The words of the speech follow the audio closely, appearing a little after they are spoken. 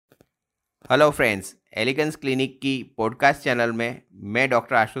Hello friends, elegance clinic की podcast channel में मैं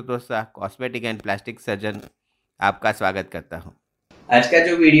doctor Ashutosh Shah, cosmetic and plastic surgeon, आपका स्वागत करता हूं। आज का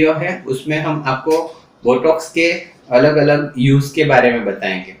जो वीडियो है उसमें हम आपको बोटॉक्स के अलग अलग यूज के बारे में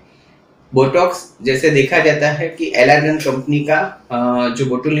बताएंगे। बोटॉक्स जैसे देखा जाता है कि एलाजन कंपनी का जो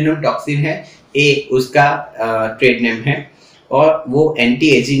बोटुलिनम टॉक्सिन है उसका ट्रेड नेम है और वो एंटी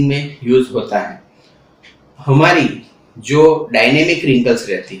एजिंग में यूज होता है। हमारी जो डायनेमिक रिंकल्स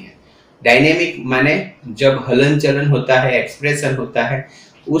रहती है, डायनेमिक माने जब हलन चलन होता है, एक्सप्रेशन होता है,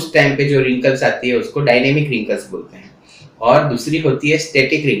 उस टाइम पे जो रिंकल्स आती है उसको डायनेमिक रिंकल्स बोलते हैं। और दूसरी होती है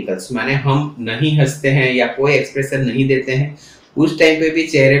स्टैटिक रिंकल्स, माने हम नहीं हंसते हैं या कोई एक्सप्रेशन नहीं देते हैं, उस टाइम पे भी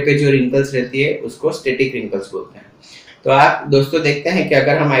चेहरे पे जो रिंकल्स रहती है उसको स्टैटिक रिंकल्स बोलते हैं। तो आप दोस्तों देखते हैं कि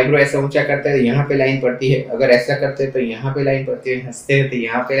अगर हम आईब्रो ऐसा ऊंचा करते हैं तो यहाँ पे लाइन पड़ती है, अगर ऐसा करते हैं तो यहाँ पे लाइन पड़ती है, हंसते हैं तो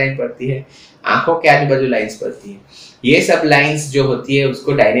यहाँ पे लाइन पड़ती है, आंखों के आजू बाजू लाइन्स पड़ती है। ये सब लाइंस जो होती है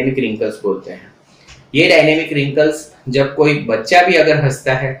उसको डायनेमिक रिंकल्स बोलते हैं। ये डायनेमिक रिंकल्स जब कोई बच्चा भी अगर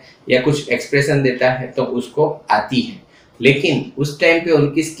हंसता है या कुछ एक्सप्रेशन देता है तो उसको आती है, लेकिन उस टाइम पे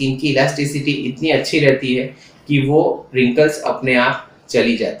उनकी स्किन की इलास्टिसिटी इतनी अच्छी रहती है कि वो रिंकल्स अपने आप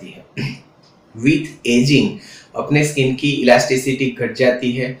चली जाती है। विथ एजिंग अपने स्किन की इलास्टिसिटी घट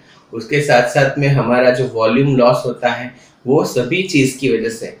जाती है, उसके साथ साथ में हमारा जो वॉल्यूम लॉस होता है, वो सभी चीज़ की वजह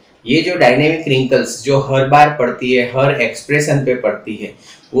से ये जो डायनेमिक रिंकल्स जो हर बार पड़ती है, हर एक्सप्रेशन पे पड़ती है,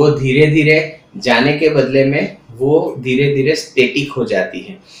 वो धीरे धीरे जाने के बदले में वो धीरे धीरे स्टेटिक हो जाती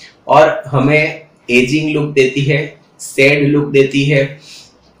है और हमें एजिंग लुक देती है, सैड लुक देती है।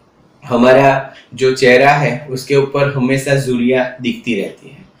 हमारा जो चेहरा है उसके ऊपर हमेशा झुर्रियाँ दिखती रहती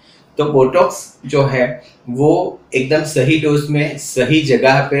है। तो बोटॉक्स जो है वो एकदम सही डोज में, सही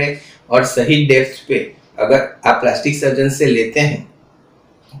जगह पे और सही डेप्थ पे अगर आप प्लास्टिक सर्जन से लेते हैं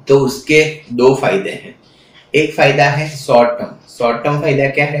तो उसके दो फायदे हैं। एक फायदा है शॉर्ट टर्म। शॉर्ट टर्म फायदा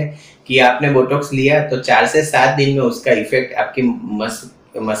क्या है कि आपने बोटॉक्स लिया तो 4 से 7 दिन में उसका इफेक्ट आपकी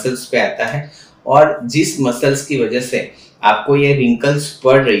मसल्स पे आता है और जिस मसल्स की वजह से आपको ये रिंकल्स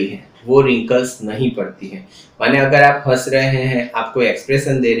पड़ रही है वो रिंकल्स नहीं पड़ती है। माने अगर आप हंस रहे हैं, आपको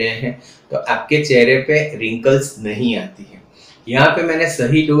एक्सप्रेशन दे रहे हैं तो आपके चेहरे पे रिंकल्स नहीं आती है। यहाँ पे मैंने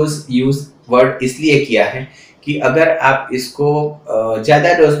सही डोज यूज वर्ड इसलिए किया है कि अगर आप इसको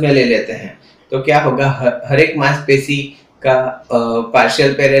ज़्यादा डोज में ले लेते हैं तो क्या होगा, हर एक मांसपेशी का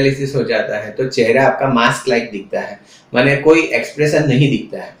पार्शियल पैरालिसिस हो जाता है, तो चेहरा आपका मास्क लाइक दिखता है, माने कोई एक्सप्रेशन नहीं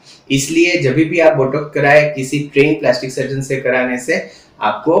दिखता है। इसलिए जब भी आप बोटॉक्स कराए किसी ट्रेन प्लास्टिक सर्जन से कराने से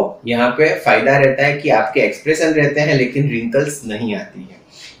आपको यहाँ पे फायदा रहता है कि आपके एक्सप्रेशन रहते हैं लेकिन रिंकल्स नहीं आती है।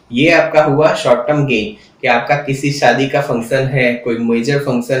 ये आपका हुआ शॉर्ट टर्म गेन कि आपका किसी शादी का फंक्शन है, कोई मेजर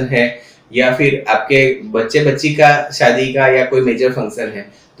फंक्शन है या फिर आपके बच्चे बच्ची का शादी का या कोई मेजर फंक्शन है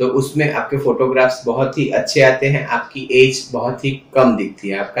तो उसमें आपके फोटोग्राफ्स बहुत ही अच्छे आते हैं, आपकी एज बहुत ही कम दिखती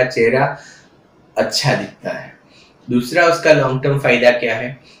है, आपका चेहरा अच्छा दिखता है। दूसरा उसका लॉन्ग टर्म फायदा क्या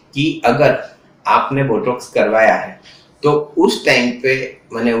है कि अगर आपने बोटॉक्स करवाया है तो उस टाइम पे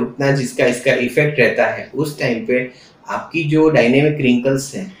माने उतना जिसका इसका इफेक्ट रहता है उस टाइम पे आपकी जो डायनेमिक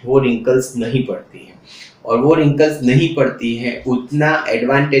रिंकल्स हैं वो रिंकल्स नहीं पड़ती है और वो रिंकल्स नहीं पड़ती है उतना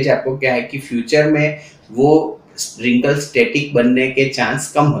एडवांटेज आपको क्या है कि फ्यूचर में वो रिंकल स्टैटिक बनने के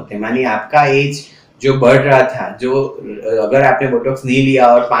चांस कम होते हैं। मानिए आपका एज जो बढ़ रहा था, जो अगर आपने बोटॉक्स नहीं लिया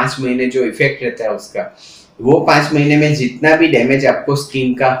और 5 महीने जो इफेक्ट रहता है उसका, वो 5 महीने में जितना भी डैमेज आपको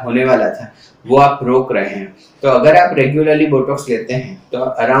स्किन का होने वाला था वो आप रोक रहे हैं। तो अगर आप रेगुलरली बोटॉक्स लेते हैं तो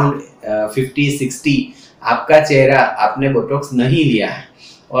अराउंड 50-60 आपका चेहरा, आपने बोटॉक्स नहीं लिया है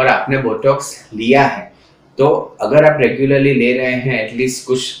और आपने बोटॉक्स लिया है तो अगर आप रेगुलरली ले रहे हैं एटलीस्ट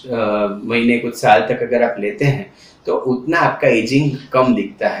कुछ महीने, कुछ साल तक अगर आप लेते हैं तो उतना आपका एजिंग कम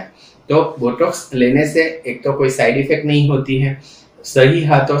दिखता है। तो बोटॉक्स लेने से एक तो कोई साइड इफेक्ट नहीं होती है, सही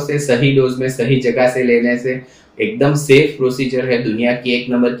हाथों से, सही डोज में, सही जगह से लेने से एकदम सेफ प्रोसीजर है, दुनिया की 1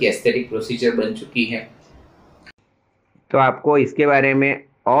 नंबर की एस्थेटिक प्रोसीजर बन चुकी है। तो आपको इसके बारे में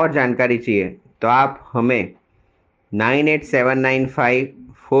और जानकारी चाहिए तो आप हमें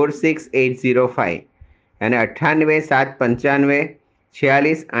 9879546805 यानी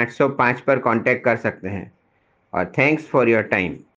 9875546805 पर कांटेक्ट कर सकते हैं। और थैंक्स फॉर योर टाइम।